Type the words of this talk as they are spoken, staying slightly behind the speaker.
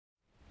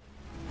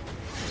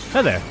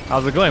Hi there,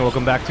 how's it going?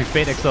 Welcome back to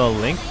Fate EXTELLA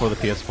Link for the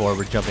PS4.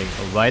 We're jumping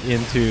right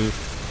into,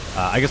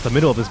 I guess, the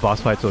middle of this boss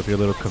fight, so if you're a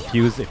little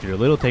confused, if you're a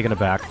little taken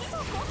aback,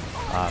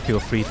 feel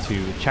free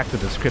to check the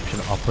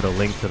description. I'll put a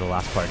link to the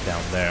last part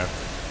down there.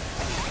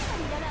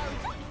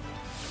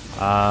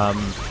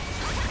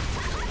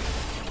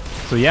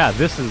 So yeah,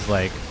 this is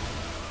like...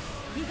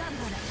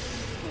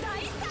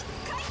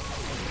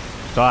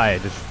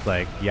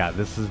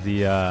 this is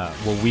the,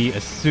 what we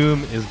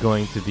assume is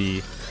going to be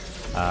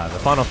the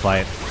final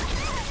fight.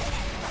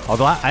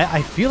 Although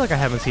I feel like I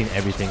haven't seen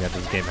everything that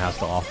this game has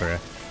to offer.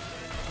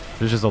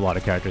 There's just a lot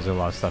of characters and a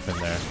lot of stuff in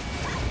there.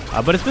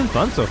 But it's been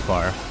fun so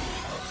far.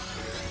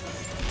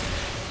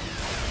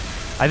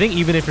 I think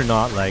even if you're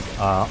not like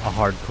a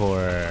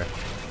hardcore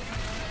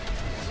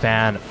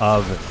fan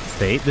of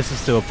Fate, this is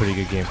still a pretty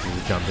good game for you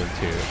to jump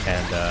into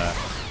and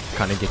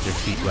kind of get your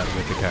feet wet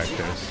with the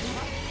characters.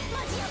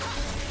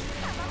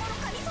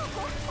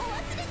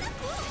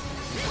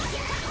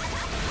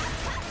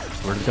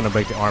 We're just gonna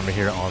break the armor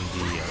here on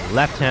the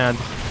left hand,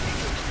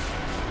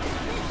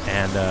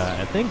 and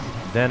I think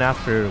then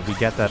after we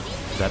get that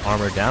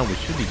armor down, we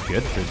should be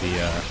good for the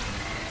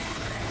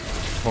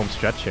home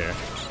stretch here.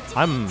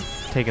 I'm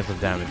taking some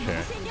damage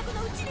here.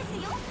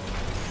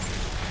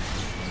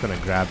 Just gonna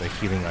grab a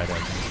healing item.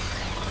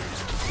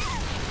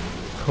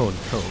 Oh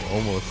no,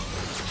 almost.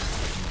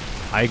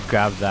 I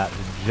grabbed that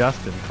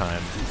just in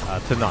time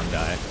to not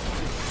die.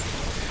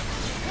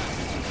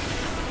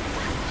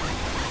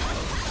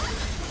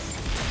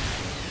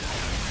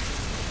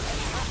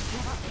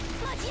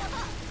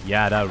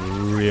 Yeah, that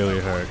really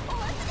hurt.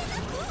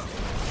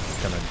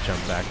 Gonna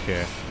jump back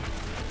here.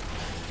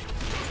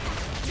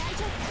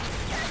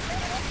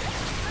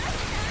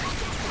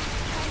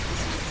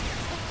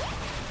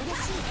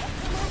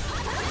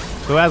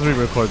 So as we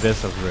record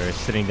this, as we're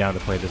sitting down to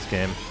play this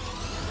game,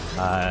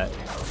 I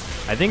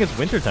think it's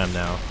wintertime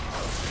now.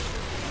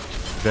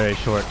 Very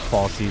short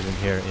fall season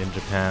here in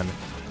Japan.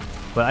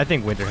 But I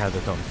think winter has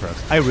its own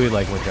perks. I really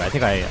like winter. I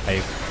think I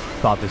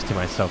thought this to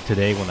myself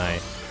today when I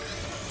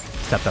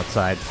stepped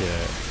outside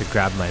to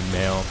grab my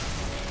mail.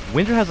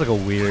 Winter has like a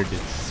weird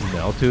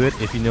smell to it,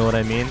 if you know what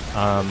I mean.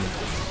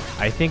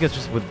 I think it's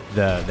just with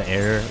the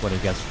air when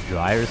it gets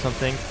dry or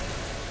something.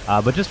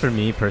 But just for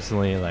me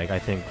personally, like I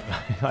think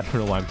I don't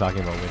know why I'm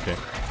talking about winter.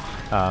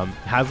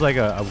 Has like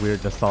a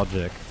weird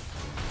nostalgic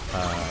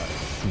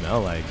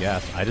smell, I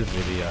guess. I just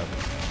really like,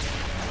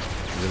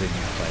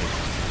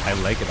 I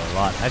like it a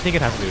lot. I think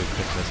it has to do with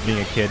Christmas. Being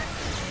a kid,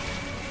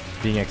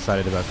 being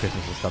excited about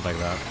Christmas and stuff like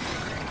that.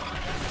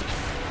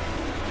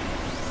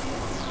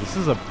 This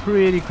is a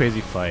pretty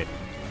crazy fight.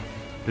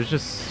 There's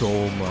just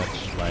so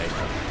much like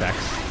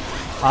effects.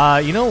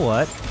 You know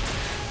what?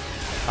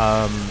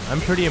 I'm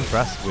pretty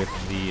impressed with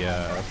the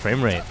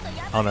frame rate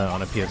on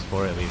a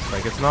PS4 at least.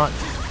 Like it's not,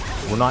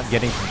 we're not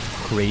getting some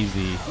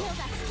crazy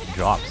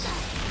drops.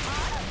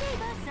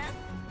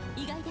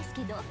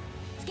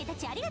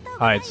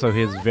 Alright, so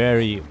his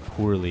very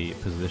poorly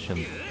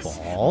positioned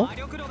ball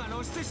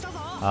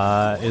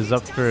is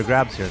up for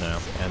grabs here now,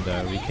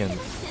 and we can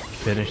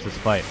finish this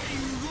fight.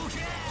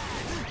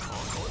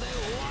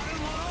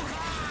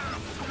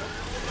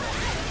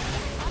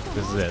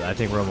 This is it. I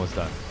think we're almost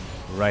done.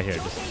 Right here.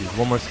 Just use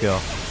one more skill.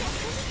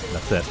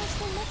 That's it.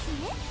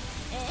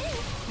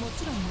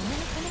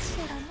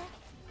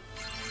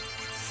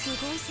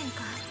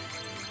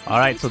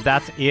 Alright, so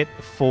that's it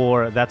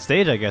for that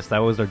stage, I guess. That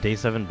was our Day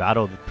 7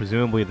 battle.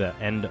 Presumably the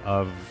end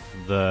of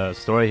the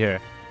story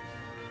here.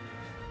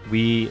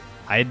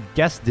 I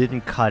guess,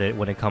 didn't cut it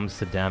when it comes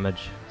to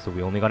damage. So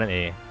we only got an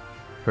A.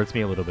 Hurts me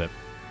a little bit.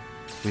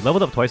 We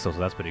leveled up twice though, so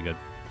that's pretty good.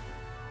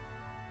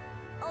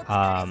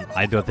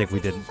 I don't think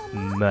we did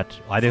much.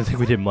 I didn't think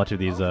we did much of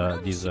these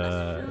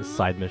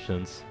side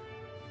missions.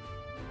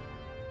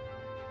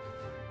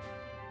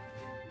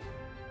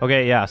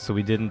 Okay, yeah. So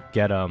we didn't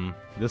get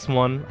this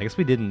one. I guess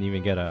we didn't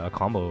even get a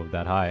combo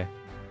that high.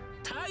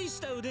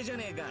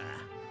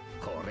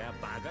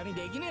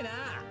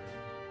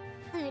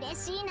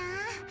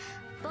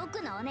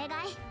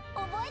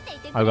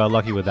 I got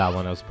lucky with that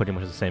one. It was pretty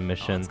much the same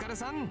mission,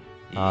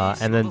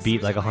 and then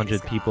beat like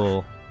 100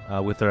 people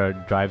with our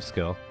drive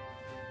skill.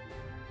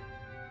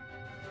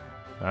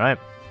 Alright.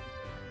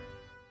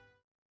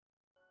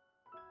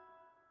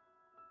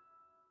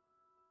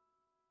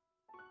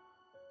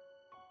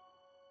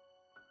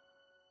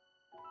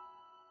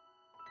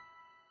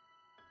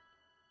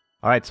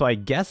 Alright, so I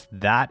guess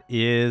that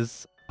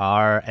is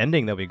our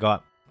ending that we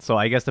got. So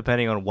I guess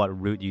depending on what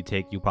route you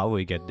take, you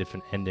probably get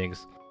different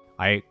endings.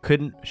 I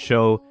couldn't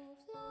show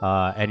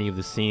any of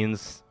the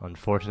scenes,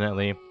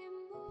 unfortunately,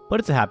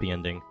 but it's a happy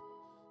ending.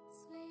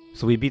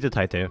 So we beat the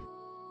Taite.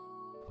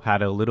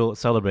 Had a little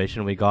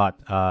celebration. We got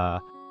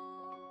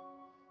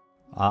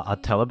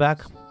Attila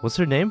back. What's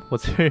her name?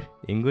 What's her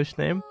English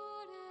name?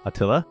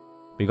 Attila.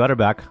 We got her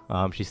back.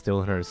 She's still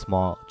in her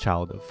small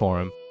child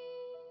form.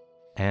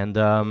 And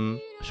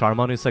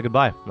Charmanu said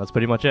goodbye. That's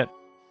pretty much it.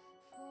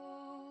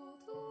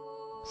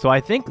 So I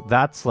think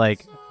that's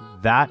like,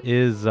 that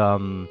is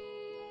the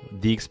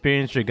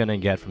experience you're gonna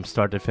get from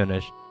start to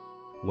finish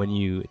when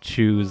you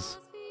choose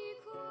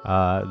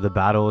the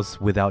battles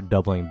without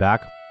doubling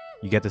back.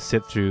 You get to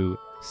sit through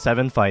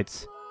 7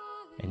 fights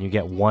and you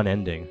get 1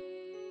 ending.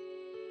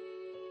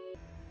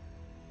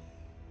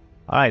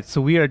 Alright,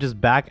 so we are just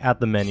back at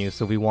the menu,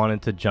 so we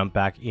wanted to jump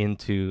back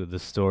into the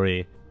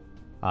story.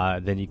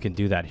 Then you can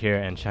do that here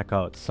and check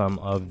out some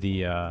of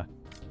the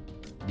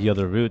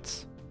other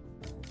routes.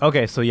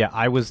 Okay, so yeah,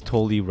 I was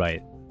totally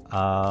right.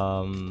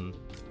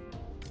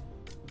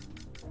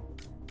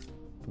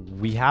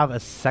 We have a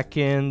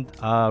second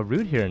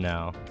route here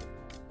now.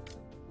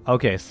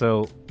 Okay,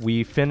 so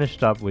we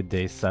finished up with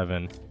day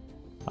 7.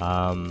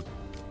 And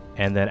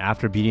then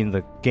after beating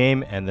the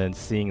game and then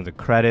seeing the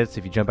credits,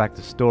 if you jump back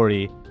to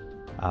story,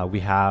 we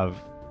have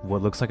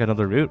what looks like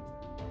another route.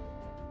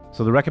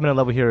 So the recommended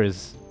level here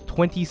is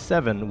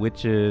 27,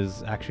 which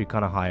is actually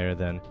kind of higher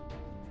than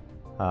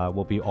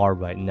what we are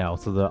right now.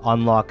 So the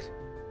unlock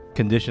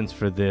conditions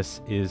for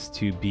this is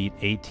to beat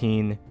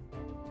 18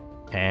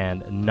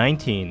 and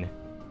 19.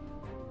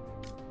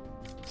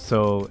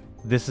 So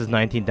this is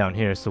 19 down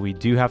here, so we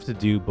do have to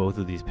do both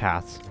of these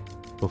paths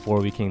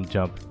before we can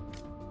jump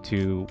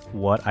to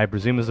what I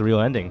presume is the real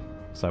ending.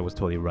 So I was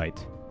totally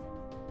right.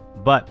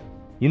 But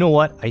you know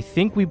what? I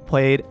think we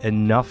played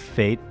enough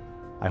Fate.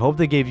 I hope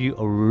they gave you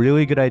a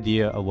really good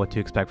idea of what to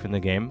expect from the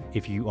game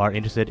if you are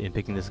interested in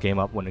picking this game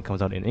up when it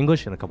comes out in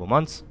English in a couple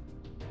months.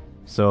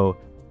 So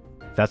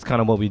that's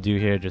kind of what we do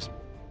here, just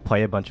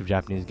play a bunch of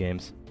Japanese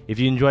games. If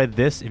you enjoyed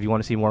this, if you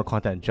want to see more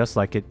content just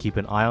like it, keep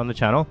an eye on the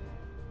channel.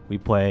 We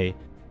play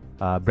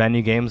brand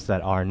new games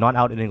that are not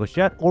out in English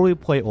yet, or we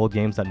play old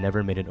games that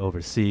never made it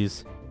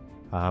overseas.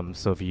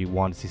 So if you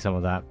want to see some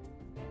of that,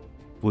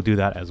 we'll do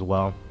that as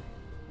well.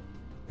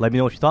 Let me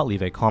know what you thought.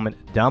 Leave a comment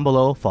down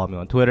below. Follow me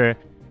on Twitter.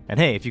 And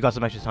hey, if you got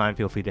some extra time,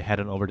 feel free to head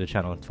on over to the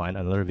channel and find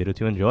another video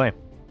to enjoy.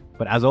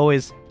 But as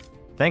always,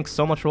 thanks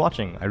so much for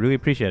watching. I really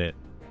appreciate it.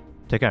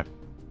 Take care.